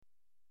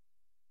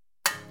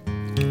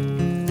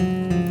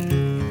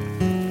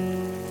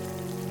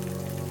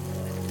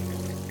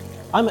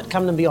I'm at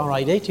Camden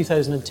BRI Day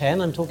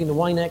 2010. I'm talking to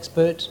wine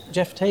expert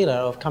Jeff Taylor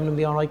of Camden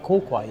BRI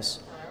Corkwise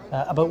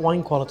about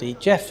wine quality.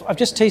 Jeff, I've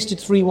just tasted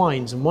 3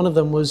 wines and one of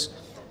them was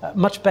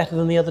much better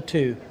than the other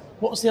 2.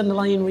 What was the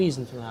underlying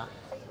reason for that?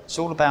 It's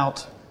all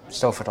about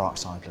sulfur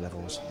dioxide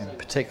levels. In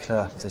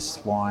particular, this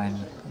wine,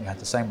 you had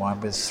the same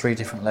wine with 3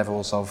 different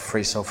levels of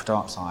free sulfur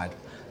dioxide.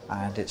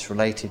 And it's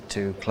related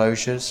to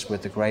closures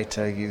with the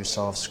greater use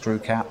of screw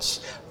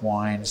caps.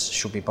 Wines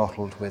should be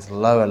bottled with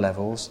lower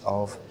levels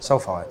of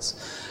sulfites.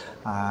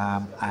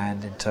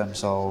 And in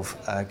terms of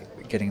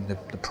getting the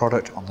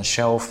product on the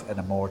shelf in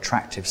a more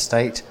attractive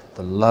state,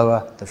 the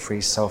lower the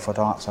free sulfur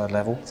dioxide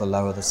level, the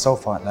lower the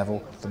sulfite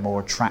level, the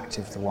more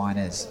attractive the wine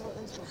is.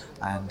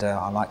 And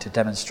I like to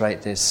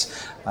demonstrate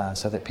this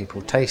so that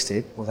people taste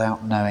it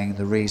without knowing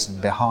the reason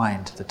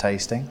behind the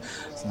tasting.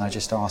 And I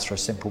just ask for a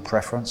simple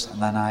preference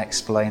and then I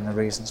explain the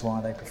reasons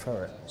why they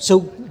prefer it.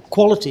 So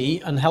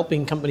quality and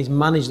helping companies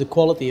manage the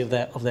quality of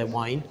their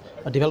wine,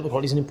 develop the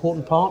quality, is an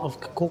important part of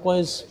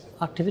Corkwise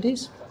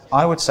activities?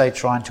 I would say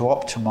trying to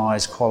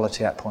optimise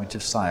quality at point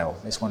of sale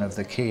is one of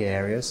the key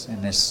areas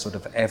in this sort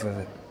of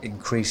ever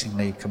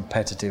increasingly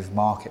competitive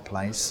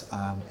marketplace.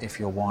 If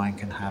your wine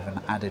can have an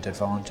added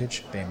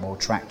advantage, being more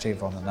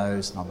attractive on the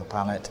nose and on the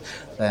palate,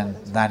 then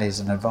that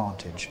is an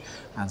advantage.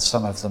 And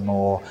some of the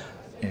more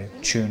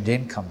tuned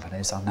in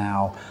companies are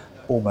now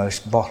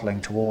almost bottling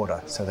to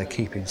order, so they're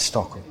keeping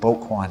stock of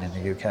bulk wine in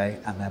the UK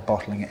and they're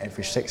bottling it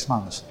every 6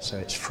 months, so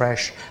it's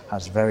fresh,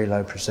 has very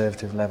low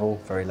preservative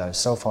level, very low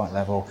sulfite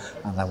level,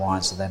 and their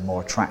wines are then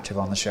more attractive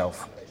on the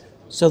shelf.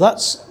 So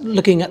that's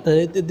looking at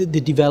the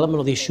development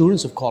or the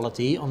assurance of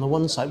quality on the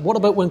one side. What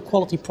about when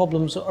quality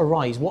problems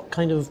arise? What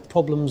kind of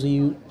problems are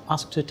you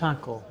asked to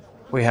tackle?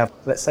 We have,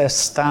 let's say, a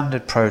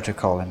standard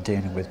protocol in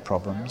dealing with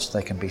problems.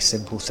 They can be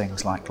simple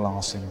things like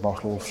glass in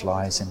bottle,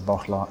 flies in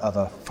bottle,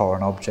 other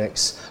foreign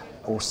objects,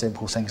 or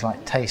simple things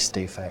like taste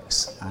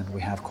defects, and we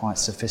have quite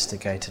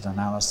sophisticated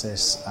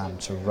analysis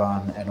to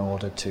run in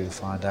order to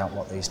find out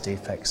what these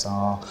defects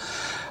are.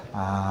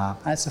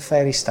 And it's a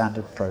fairly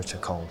standard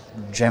protocol.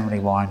 Generally,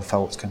 wine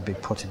faults can be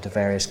put into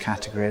various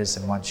categories,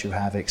 and once you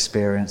have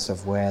experience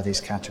of where these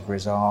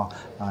categories are,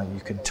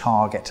 you can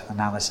target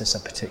analysis a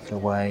particular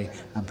way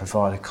and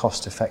provide a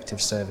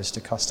cost-effective service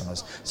to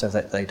customers so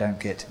that they don't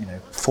get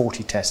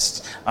 40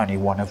 tests, only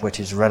one of which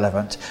is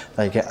relevant.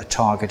 They get a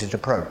targeted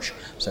approach.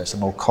 So it's a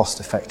more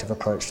cost-effective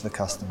approach to the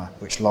customer,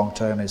 which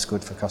long-term is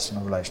good for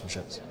customer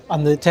relationships.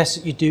 And the tests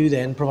that you do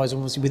then provides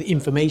them obviously with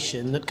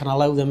information that can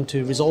allow them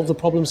to resolve the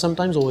problem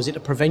sometimes, or is it a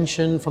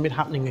prevention from it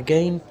happening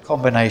again?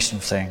 Combination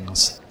of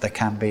things. There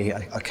can be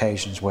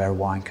occasions where a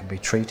wine can be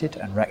treated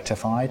and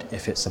rectified.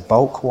 If it's a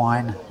bulk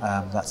wine,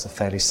 that's a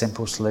fairly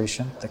simple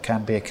solution. There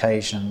can be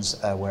occasions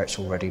where it's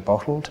already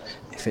bottled.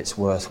 If it's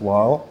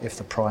worthwhile, if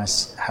the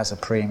price has a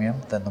premium,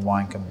 then the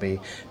wine can be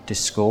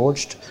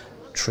disgorged,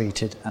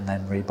 treated and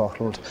then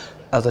rebottled.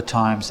 Other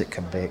times it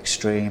can be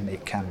extreme,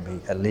 it can be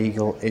a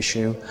legal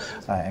issue,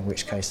 in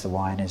which case the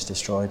wine is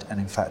destroyed.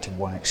 And in fact, in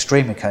one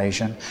extreme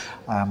occasion,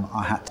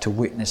 I had to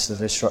witness the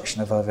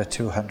destruction of over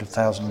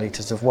 200,000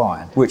 litres of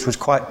wine, which was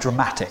quite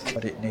dramatic,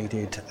 but it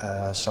needed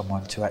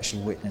someone to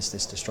actually witness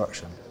this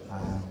destruction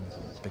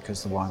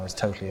because the wine was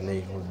totally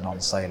illegal and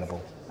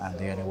non-saleable. And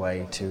the only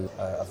way to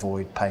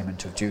avoid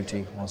payment of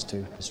duty was to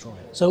destroy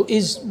it. So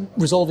is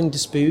resolving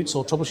disputes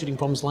or troubleshooting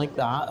problems like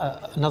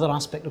that another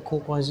aspect of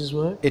Corkwise's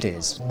work? It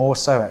is. More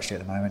so actually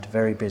at the moment,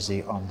 very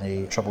busy on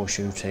the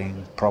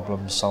troubleshooting,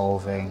 problem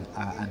solving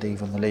and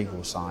even the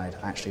legal side,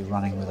 actually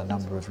running with a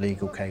number of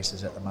legal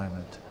cases at the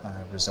moment,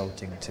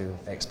 resulting to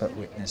expert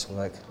witness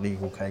work,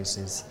 legal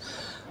cases.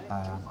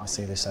 I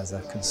see this as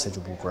a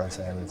considerable growth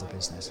area of the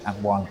business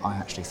and one I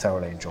actually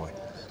thoroughly enjoy.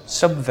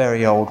 Some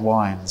very old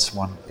wines,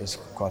 one is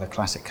quite a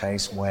classic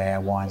case where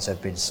wines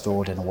have been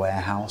stored in a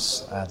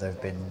warehouse, there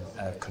have been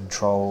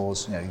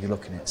controls, you're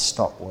looking at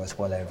stock worth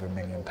well over £1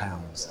 million.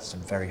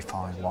 Some very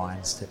fine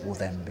wines that will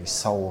then be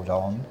sold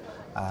on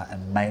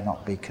and may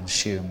not be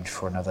consumed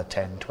for another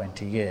 10,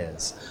 20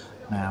 years.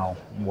 Now,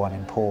 one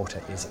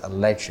importer is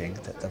alleging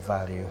that the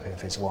value of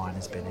his wine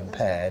has been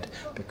impaired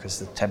because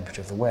the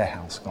temperature of the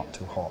warehouse got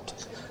too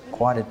hot.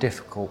 Quite a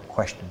difficult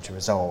question to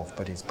resolve,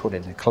 but he's put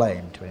in a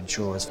claim to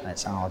insurers, and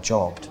it's our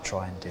job to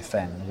try and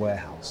defend the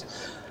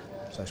warehouse.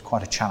 So it's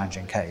quite a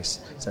challenging case.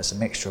 So it's a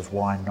mixture of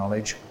wine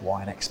knowledge,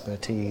 wine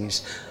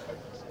expertise,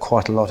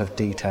 quite a lot of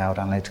detailed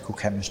analytical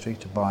chemistry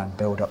to buy and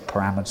build up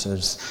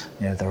parameters.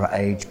 There are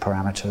age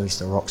parameters,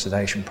 there are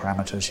oxidation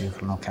parameters you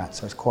can look at,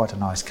 so it's quite a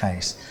nice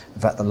case.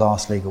 In fact, the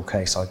last legal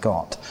case I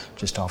got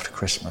just after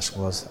Christmas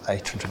was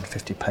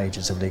 850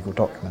 pages of legal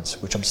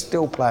documents, which I'm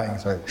still ploughing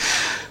through.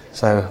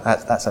 So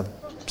that's a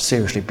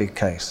seriously big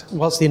case.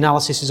 Whilst the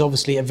analysis is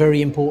obviously a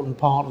very important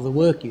part of the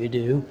work you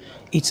do,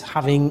 it's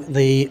having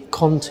the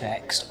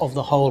context of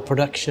the whole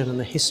production and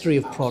the history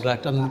of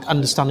product and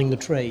understanding the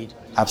trade.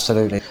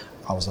 Absolutely.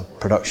 I was a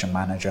production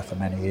manager for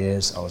many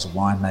years, I was a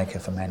winemaker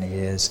for many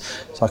years,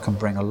 so I can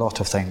bring a lot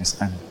of things,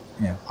 and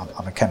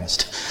I'm a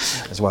chemist.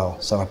 as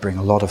well. So I bring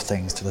a lot of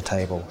things to the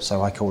table.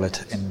 So I call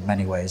it, in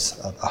many ways,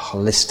 a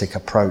holistic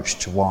approach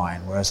to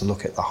wine, whereas I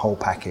look at the whole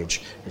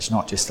package. It's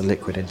not just the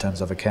liquid in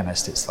terms of a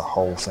chemist, it's the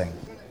whole thing.